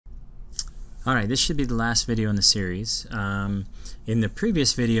Alright, this should be the last video in the series. In the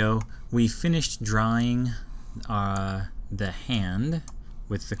previous video, we finished drawing the hand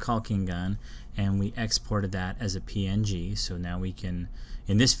with the caulking gun, and we exported that as a PNG. So now we can,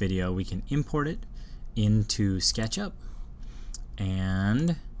 in this video, we can import it into SketchUp,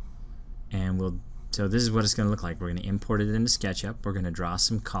 and so this is what it's going to look like. We're going to import it into SketchUp. We're going to draw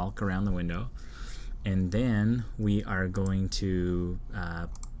some caulk around the window, and then we are going to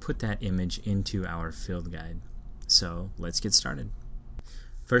put that image into our field guide. So let's get started.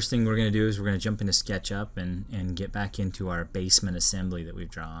 First thing we're going to do is we're going to jump into SketchUp and get back into our basement assembly that we've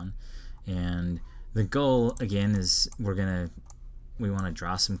drawn. And the goal again is we want to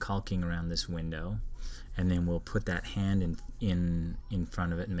draw some caulking around this window, and then we'll put that hand in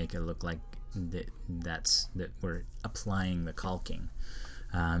front of it and make it look like that we're applying the caulking.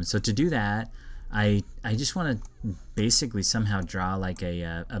 So to do that, I just want to basically somehow draw like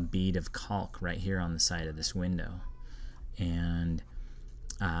a bead of caulk right here on the side of this window. And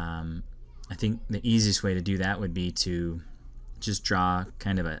I think the easiest way to do that would be to just draw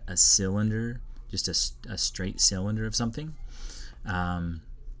kind of a cylinder, just a straight cylinder of something. And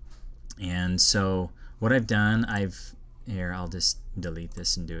so what I've done, I'll just delete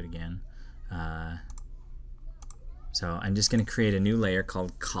this and do it again. So I'm just going to create a new layer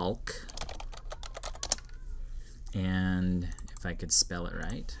called caulk. And if I could spell it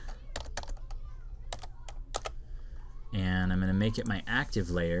right, and I'm going to make it my active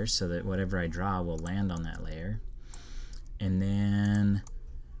layer so that whatever I draw will land on that layer. And then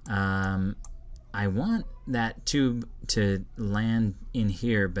I want that tube to land in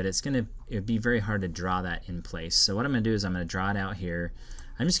here, but it'd be very hard to draw that in place. So what I'm going to do is I'm going to draw it out here.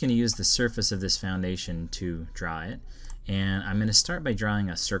 I'm just going to use the surface of this foundation to draw it, and I'm going to start by drawing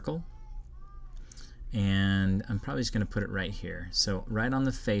a circle. And I'm probably just going to put it right here. So right on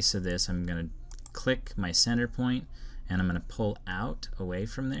the face of this, I'm going to click my center point, and I'm going to pull out away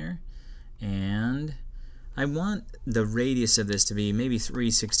from there. And I want the radius of this to be maybe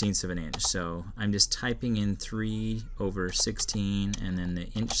 3/16 of an inch. So I'm just typing in 3/16 and then the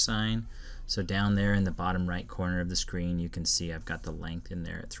inch sign. So down there in the bottom right corner of the screen, you can see I've got the length in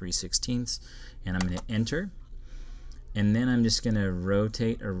there at 3/16, and I'm going to enter. And then I'm just going to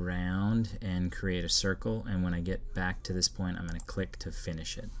rotate around and create a circle, and when I get back to this point, I'm going to click to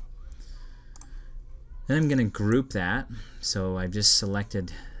finish it. Then I'm going to group that. So I've just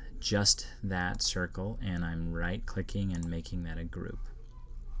selected just that circle, and I'm right clicking and making that a group.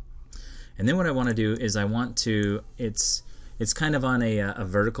 And then what I want to do is it's kind of on a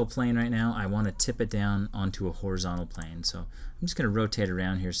vertical plane right now. I want to tip it down onto a horizontal plane. So I'm just going to rotate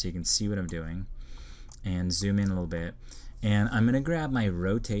around here so you can see what I'm doing, and zoom in a little bit, and I'm going to grab my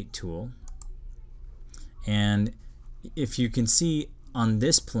rotate tool, and if you can see on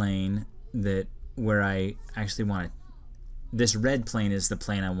this plane that where I actually want it, this red plane is the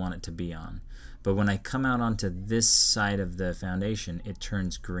plane I want it to be on, but when I come out onto this side of the foundation, it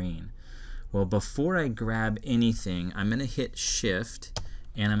turns green. Well, before I grab anything, I'm going to hit shift,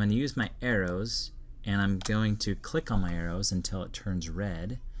 and I'm going to use my arrows, and I'm going to click on my arrows until it turns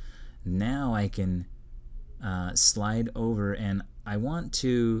red. Now I can slide over, and I'll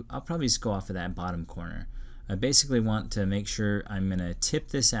probably just go off of that bottom corner. I basically want to make sure I'm going to tip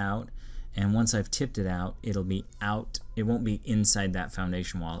this out, and once I've tipped it out, it'll be out. It won't be inside that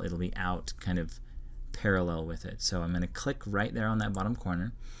foundation wall. It'll be out kind of parallel with it. So I'm going to click right there on that bottom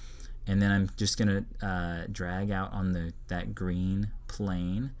corner, and then I'm just going to drag out on that green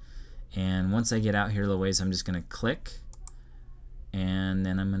plane, and once I get out here a little ways, I'm just going to click, and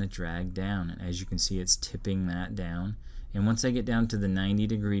then I'm going to drag down, and as you can see, it's tipping that down. And once I get down to the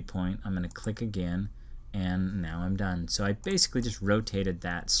 90-degree point, I'm going to click again, and now I'm done. So I basically just rotated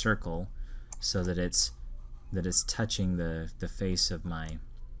that circle so that it's touching the face of my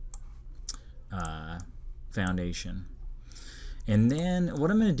foundation. And then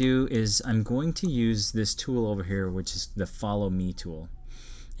what I'm going to do is I'm going to use this tool over here, which is the Follow Me tool.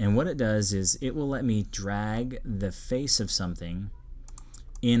 And what it does is it will let me drag the face of something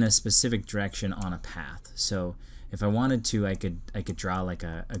in a specific direction on a path. So if I wanted to, I could draw like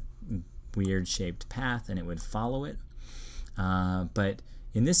a weird shaped path, and it would follow it. But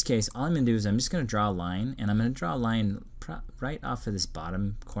in this case, all I'm going to do is I'm just going to draw a line, and I'm going to draw a line right off of this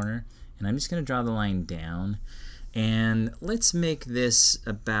bottom corner, and I'm just going to draw the line down. And let's make this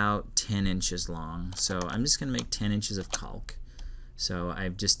about 10 inches long. So I'm just going to make 10 inches of caulk. So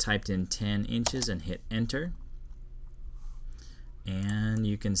I've just typed in 10 inches and hit enter. And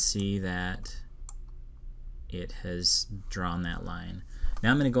you can see that it has drawn that line. Now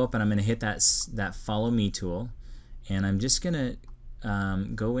I'm going to go up and I'm going to hit that Follow Me tool, and I'm just going to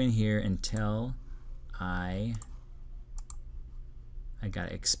go in here until I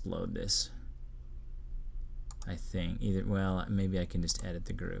gotta explode this. I think well, maybe I can just edit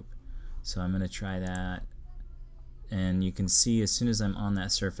the group. So I'm gonna try that, and you can see as soon as I'm on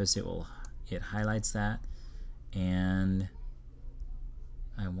that surface, it highlights that, and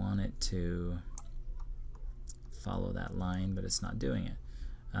I want it to follow that line, but it's not doing it.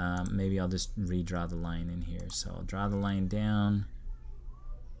 Maybe I'll just redraw the line in here. So I'll draw the line down,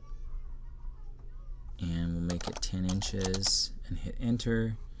 and we'll make it 10 inches and hit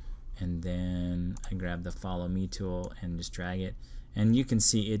enter, and then I grab the follow me tool and just drag it, and you can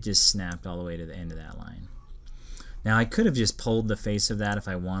see it just snapped all the way to the end of that line. Now I could have just pulled the face of that if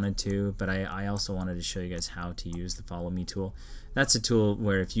I wanted to, but I also wanted to show you guys how to use the follow me tool. That's a tool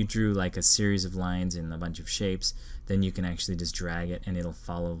where if you drew like a series of lines and a bunch of shapes, then you can actually just drag it and it'll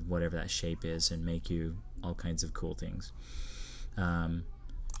follow whatever that shape is and make you all kinds of cool things.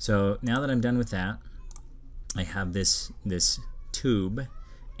 So now that I'm done with that, I have this tube,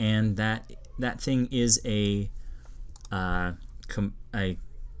 and that thing is not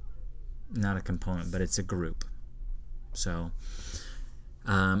a component, but it's a group. So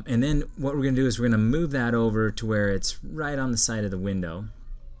and then what we're gonna do is we're gonna move that over to where it's right on the side of the window,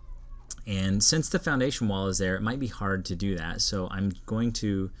 and since the foundation wall is there, it might be hard to do that, so I'm going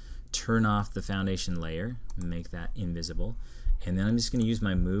to turn off the foundation layer and make that invisible, and then I'm just gonna use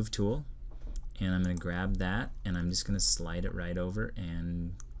my move tool, and I'm going to grab that, and I'm just going to slide it right over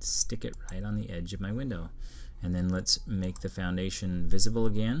and stick it right on the edge of my window. And then let's make the foundation visible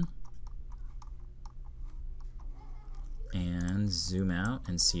again, and zoom out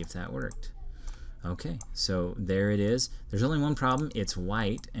and see if that worked. Okay, so there it is. There's only one problem. It's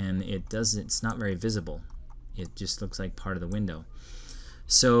white, and it's not very visible. It just looks like part of the window.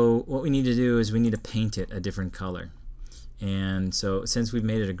 So what we need to do is we need to paint it a different color. And so since we've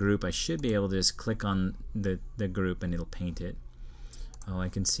made it a group, I should be able to just click on the group and it'll paint it. Oh, I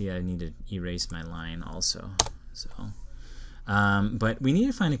can see I need to erase my line also. So, but we need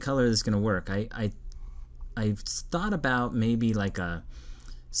to find a color that's going to work. I've thought about maybe like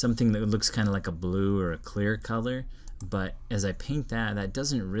something that looks kind of like a blue or a clear color, but as I paint that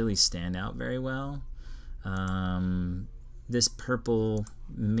doesn't really stand out very well. This purple,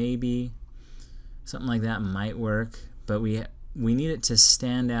 maybe something like that might work. But we need it to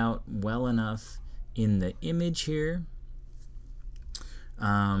stand out well enough in the image here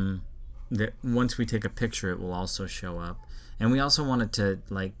that once we take a picture it will also show up. And we also want it to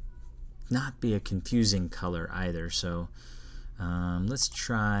like not be a confusing color either. So let's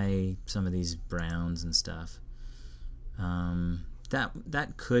try some of these browns and stuff.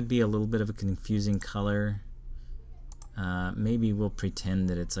 That could be a little bit of a confusing color. Maybe we'll pretend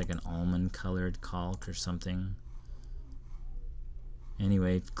that it's like an almond colored caulk or something.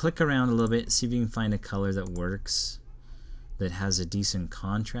 Anyway, click around a little bit, see if you can find a color that works, that has a decent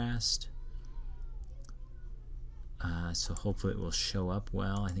contrast. So hopefully it will show up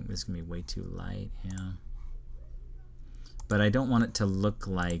well. I think this is going to be way too light, yeah. But I don't want it to look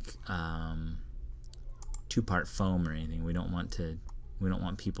like two-part foam or anything. We don't want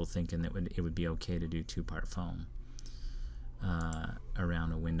people thinking that it would be okay to do two-part foam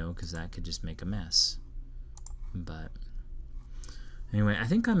around a window, because that could just make a mess. But anyway, I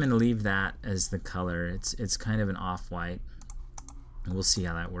think I'm going to leave that as the color. It's kind of an off-white. We'll see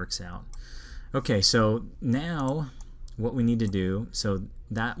how that works out. Okay, so now what we need to do, so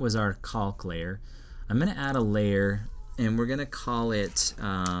that was our caulk layer. I'm going to add a layer, and we're going to call it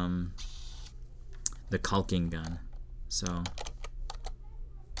the caulking gun. So,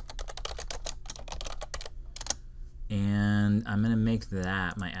 and I'm going to make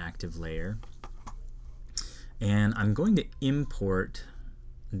that my active layer. And I'm going to import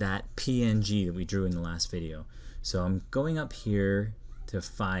that PNG that we drew in the last video. So I'm going up here to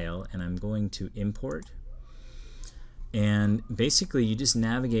File, and I'm going to Import. And basically you just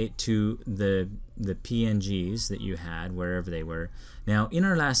navigate to the PNGs that you had, wherever they were. Now in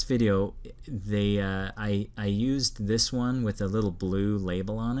our last video, I used this one with a little blue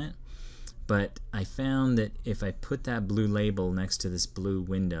label on it. But I found that if I put that blue label next to this blue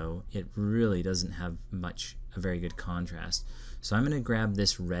window, it really doesn't have a very good contrast. So I'm going to grab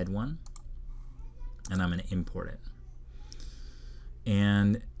this red one, and I'm going to import it.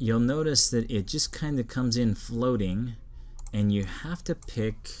 And you'll notice that it just kind of comes in floating, and you have to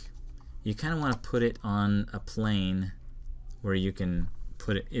you kind of want to put it on a plane where you can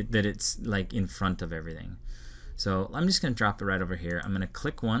put it that it's like in front of everything. So I'm just going to drop it right over here. I'm going to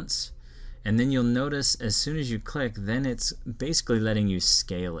click once, and then you'll notice as soon as you click, then it's basically letting you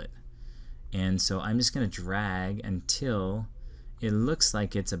scale it. And so I'm just going to drag until it looks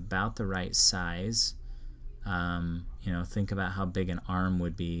like it's about the right size. You know, think about how big an arm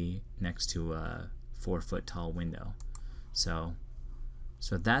would be next to a 4-foot tall window. So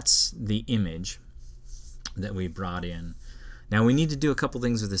that's the image that we brought in. Now we need to do a couple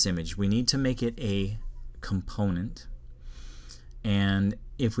things with this image. We need to make it a component, and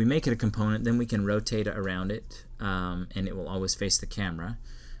if we make it a component, then we can rotate it around it, and it will always face the camera,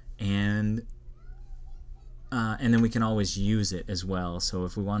 and then we can always use it as well. So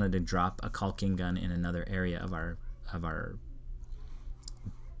if we wanted to drop a caulking gun in another area of our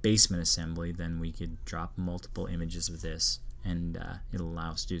basement assembly, then we could drop multiple images of this, and it'll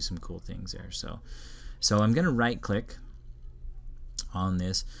allow us to do some cool things there. So I'm going to right click on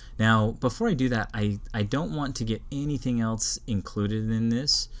this. Now before I do that, I don't want to get anything else included in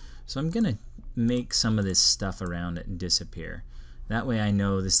this, so I'm going to make some of this stuff around it disappear. That way I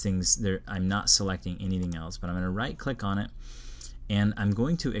know this thing's there. I'm not selecting anything else, but I'm going to right click on it, and I'm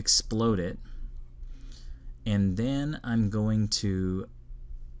going to explode it, and then I'm going to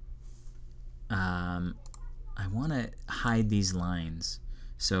I want to hide these lines.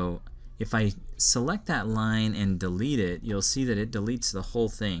 So if I select that line and delete it, you'll see that it deletes the whole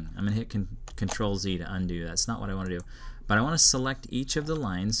thing. I'm going to hit Control Z to undo. That's not what I want to do. But I want to select each of the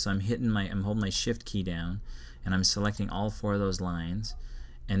lines. So I'm holding my Shift key down, and I'm selecting all 4 of those lines.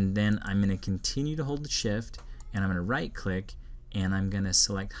 And then I'm going to continue to hold the Shift, and I'm going to right click, and I'm going to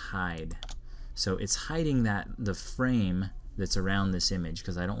select Hide. So it's hiding the frame that's around this image,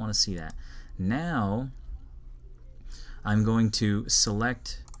 because I don't want to see that. Now I'm going to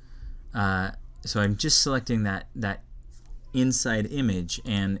select, so I'm just selecting that inside image,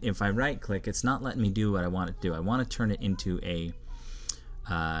 and if I right click, it's not letting me do what I want it to do. I want to turn it into an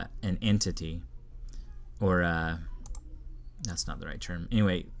entity, or that's not the right term.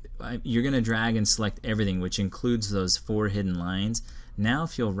 Anyway, you're going to drag and select everything, which includes those 4 hidden lines. Now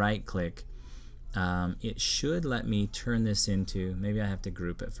if you'll right click, it should let me turn this into, maybe I have to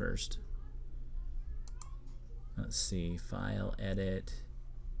group it first. Let's see, File, Edit.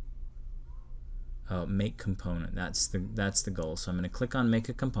 Oh, Make Component. That's the goal. So I'm going to click on Make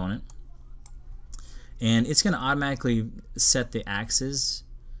a Component, and it's going to automatically set the axes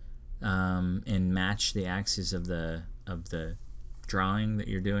and match the axes of the drawing that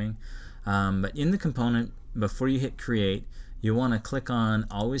you're doing. But in the component, before you hit Create, you want to click on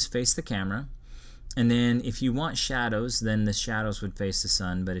Always Face the Camera. And then if you want shadows, then the shadows would face the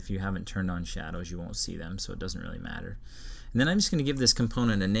sun, but if you haven't turned on shadows, you won't see them, so it doesn't really matter. And then I'm just going to give this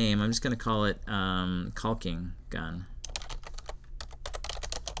component a name. I'm just going to call it caulking gun.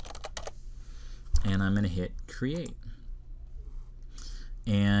 And I'm going to hit Create.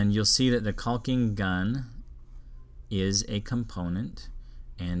 And you'll see that the caulking gun is a component,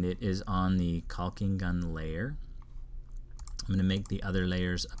 and it is on the caulking gun layer. I'm going to make the other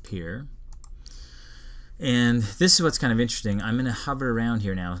layers appear. And this is what's kind of interesting. I'm going to hover around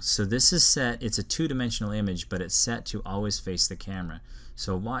here now. So this is set, it's a 2-dimensional image, but it's set to always face the camera.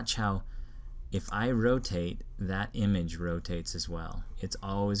 So watch how if I rotate, that image rotates as well. It's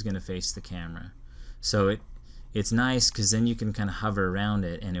always going to face the camera. So it's nice because then you can kind of hover around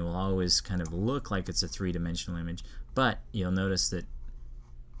it, and it will always kind of look like it's a 3-dimensional image. But you'll notice that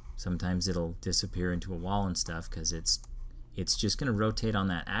sometimes it'll disappear into a wall and stuff because it's just going to rotate on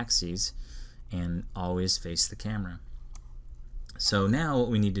that axis and always face the camera. So now what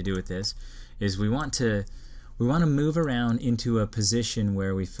we need to do with this is we want to move around into a position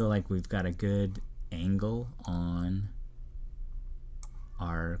where we feel like we've got a good angle on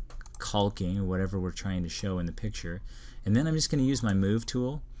our caulking or whatever we're trying to show in the picture. And then I'm just going to use my Move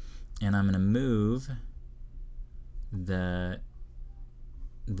tool, and I'm going to move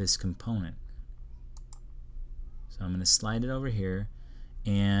this component. So I'm going to slide it over here,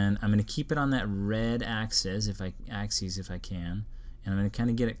 and I'm going to keep it on that red axis if I can, and I'm going to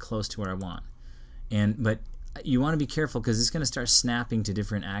kind of get it close to where I want. But you want to be careful because it's going to start snapping to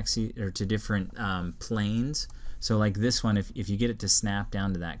different axes or to different planes. So like this one, if you get it to snap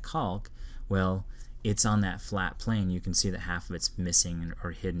down to that caulk, well, it's on that flat plane. You can see that half of it's missing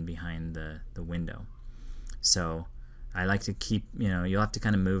or hidden behind the window. So I like to keep, you'll have to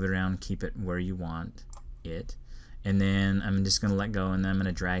kind of move it around, keep it where you want it. And then I'm just going to let go, and then I'm going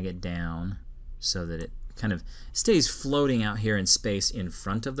to drag it down so that it kind of stays floating out here in space in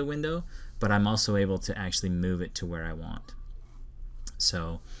front of the window, but I'm also able to actually move it to where I want.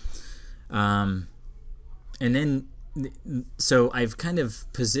 So, and then, so I've kind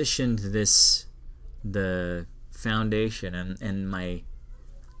of positioned the foundation and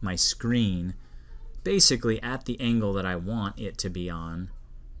my screen basically at the angle that I want it to be on,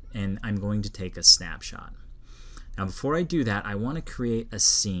 and I'm going to take a snapshot. Now before I do that, I want to create a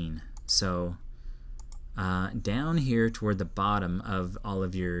scene. So down here toward the bottom of all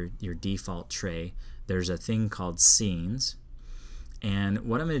of your default tray, there's a thing called scenes. And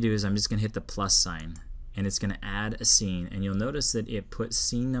what I'm going to do is I'm just going to hit the plus sign, and it's going to add a scene, and you'll notice that it puts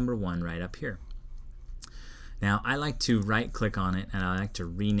scene number 1 right up here. Now I like to right click on it and I like to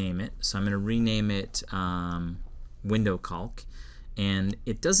rename it. So I'm going to rename it window calc, and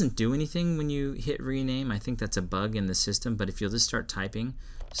it doesn't do anything when you hit rename. I think that's a bug in the system, but if you'll just start typing,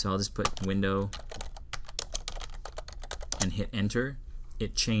 so I'll just put window and hit enter,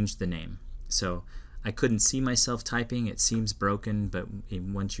 it changed the name. So I couldn't see myself typing. It seems broken, but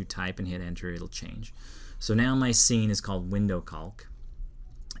once you type and hit enter, it'll change. So now my scene is called window calc.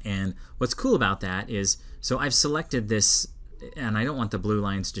 And what's cool about that is, so I've selected this, and I don't want the blue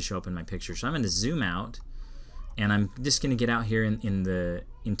lines to show up in my picture. So I'm going to zoom out, and I'm just going to get out here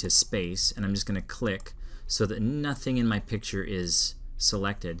into space, and I'm just going to click so that nothing in my picture is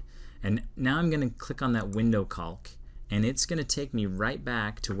selected. And now I'm going to click on that window calc, and it's going to take me right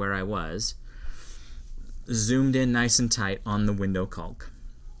back to where I was, zoomed in nice and tight on the window calc.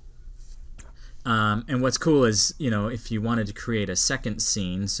 And what's cool is, if you wanted to create a second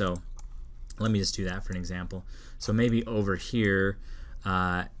scene, so let me just do that for an example. So maybe over here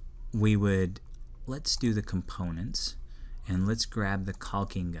let's do the components, and let's grab the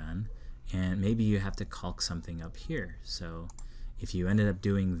caulking gun, and maybe you have to caulk something up here. So if you ended up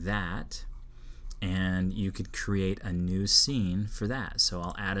doing that, and you could create a new scene for that. So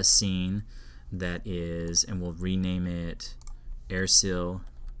I'll add a scene that is, and we'll rename it air seal,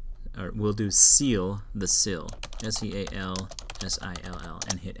 or we'll do seal the sill, S-E-A-L-S-I-L-L,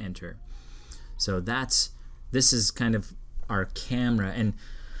 and hit enter. So this is kind of our camera, and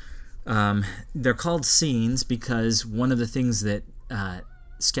they're called scenes because one of the things that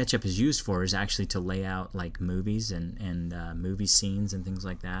SketchUp is used for is actually to lay out like movies and movie scenes and things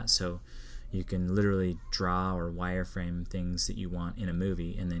like that. So you can literally draw or wireframe things that you want in a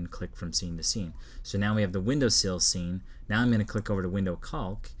movie and then click from scene to scene. So now we have the windowsill scene. Now I'm going to click over to window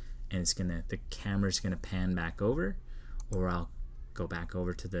calc, and the camera's going to pan back over, or I'll go back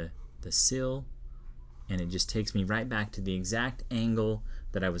over to the sill, and it just takes me right back to the exact angle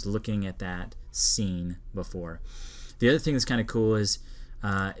that I was looking at that scene before. The other thing that's kind of cool is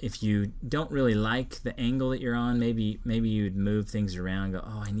if you don't really like the angle that you're on, maybe you'd move things around and go,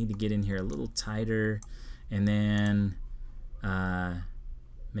 oh, I need to get in here a little tighter, and then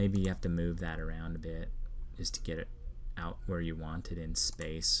maybe you have to move that around a bit just to get it out where you want it in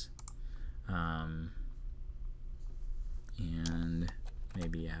space. And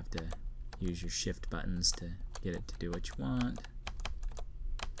maybe you have to use your shift buttons to get it to do what you want.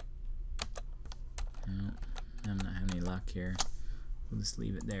 No, I'm not having any luck here. We'll just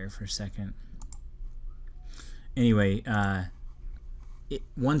leave it there for a second. Anyway,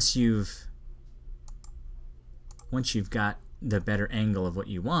 once you've got the better angle of what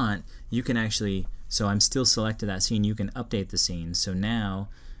you want, you can actually, so I'm still selected that scene, you can update the scene. So now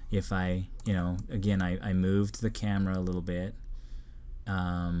if I, again, I moved the camera a little bit,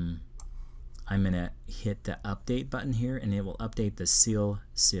 I'm gonna hit the update button here, and it will update the sill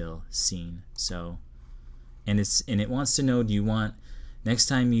scene. So, and it wants to know, do you want, next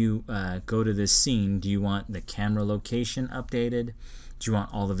time you go to this scene, do you want the camera location updated? Do you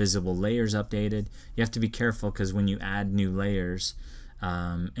want all the visible layers updated? You have to be careful, because when you add new layers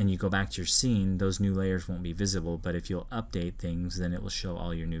and you go back to your scene, those new layers won't be visible. But if you'll update things, then it will show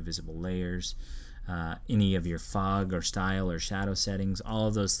all your new visible layers, any of your fog or style or shadow settings, all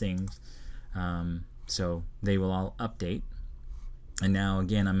of those things. So they will all update. And now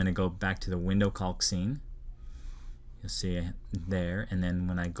again, I'm going to go back to the window calc scene. You'll see it there, and then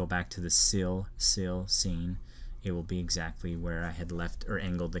when I go back to the sill scene, it will be exactly where I had left or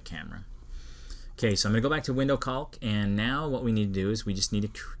angled the camera. Okay, so I'm going to go back to window calc, and now what we need to do is we just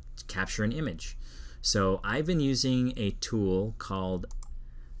need to capture an image. So I've been using a tool called,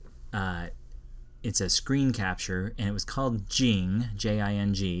 it's a screen capture, and it was called Jing,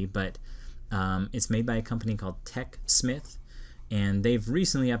 J-I-N-G, but it's made by a company called TechSmith. And they've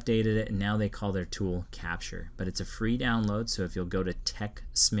recently updated it, and now they call their tool Capture. But it's a free download, so if you'll go to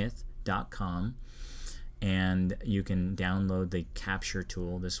techsmith.com, and you can download the Capture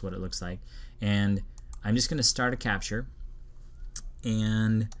tool. This is what it looks like. And I'm just going to start a capture.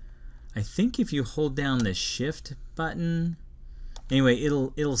 And I think if you hold down the Shift button, anyway,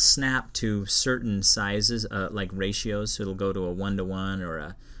 it'll snap to certain sizes, like ratios. So it'll go to a 1:1 or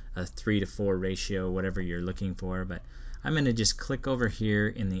a 3:4 ratio, whatever you're looking for. But I'm going to just click over here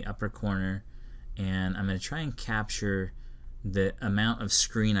in the upper corner, and I'm going to try and capture the amount of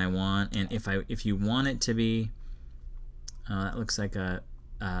screen I want. And if you want it to be That looks like a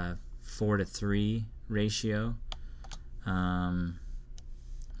 4:3 ratio. Let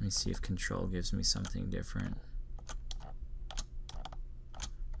me see if Control gives me something different,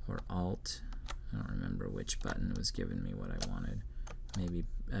 or Alt. I don't remember which button was giving me what I wanted. Maybe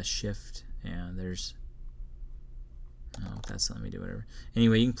a Shift. Yeah, there's. Oh, that's letting me do whatever.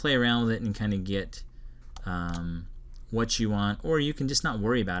 Anyway, you can play around with it and kind of get what you want, or you can just not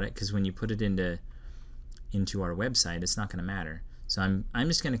worry about it, because when you put it into our website, it's not going to matter. So I'm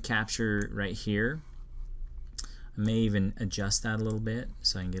just going to capture right here. I may even adjust that a little bit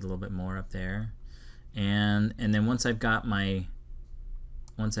so I can get a little bit more up there. And then once I've got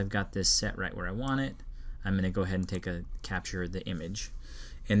this set right where I want it, I'm going to go ahead and capture the image.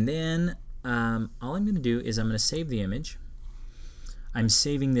 And then all I'm going to do is I'm going to save the image. I'm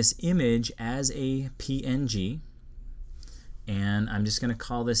saving this image as a PNG, and I'm just going to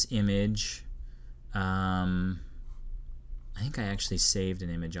call this image. I think I actually saved an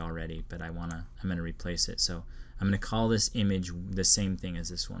image already, but I'm going to replace it. So I'm going to call this image the same thing as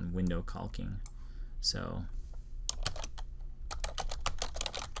this one, window caulking. So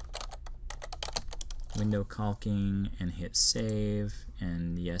window caulking, and hit save,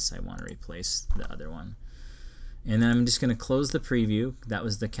 and yes, I want to replace the other one. And then I'm just going to close the preview. That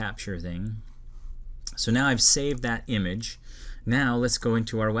was the capture thing. So now I've saved that image. Now let's go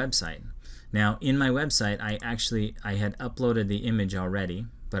into our website. Now in my website, I had uploaded the image already,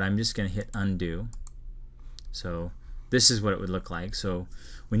 but I'm just going to hit undo. So this is what it would look like. So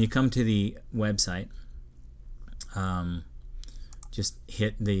when you come to the website, just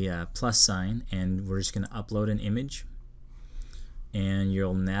hit the plus sign, and we're just going to upload an image, and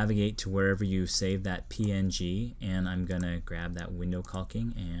you'll navigate to wherever you save that PNG, and I'm going to grab that window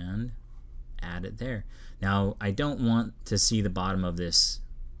caulking and add it there. Now I don't want to see the bottom of this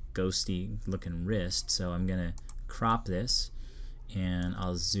ghosty looking wrist, so I'm going to crop this, and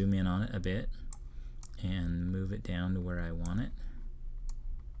I'll zoom in on it a bit and move it down to where I want it,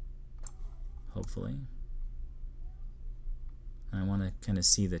 hopefully. I want to kind of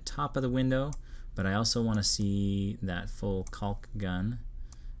see the top of the window, but I also want to see that full caulk gun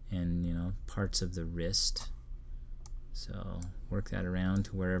and, you know, parts of the wrist. So work that around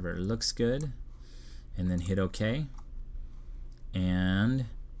to wherever it looks good, and then hit OK. And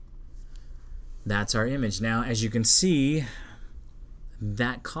that's our image. Now, as you can see,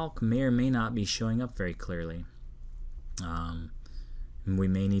 that caulk may or may not be showing up very clearly. We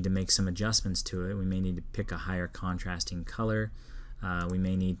may need to make some adjustments to it. We may need to pick a higher contrasting color. We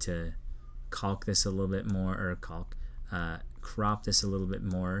may need to caulk this a little bit more, or crop this a little bit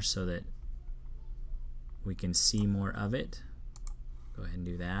more so that we can see more of it. Go ahead and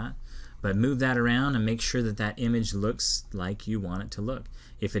do that. But move that around and make sure that that image looks like you want it to look.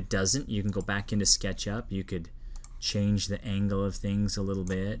 If it doesn't, you can go back into SketchUp. You could change the angle of things a little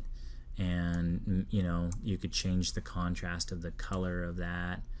bit, and you know, you could change the contrast of the color of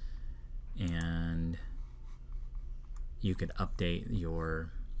that, and you could update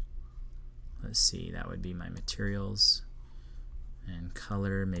your, let's see, that would be my materials and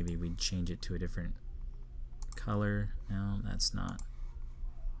color. Maybe we'd change it to a different color. No, that's not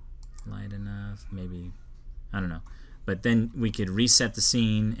light enough. Maybe, I don't know. But then we could reset the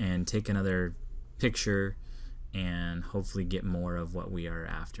scene and take another picture and hopefully get more of what we are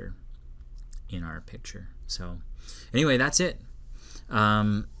after in our picture. So anyway, that's it.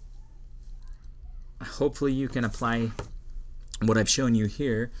 Hopefully you can apply what I've shown you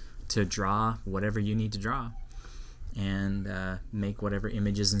here to draw whatever you need to draw, and make whatever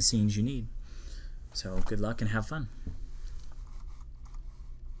images and scenes you need. So good luck and have fun.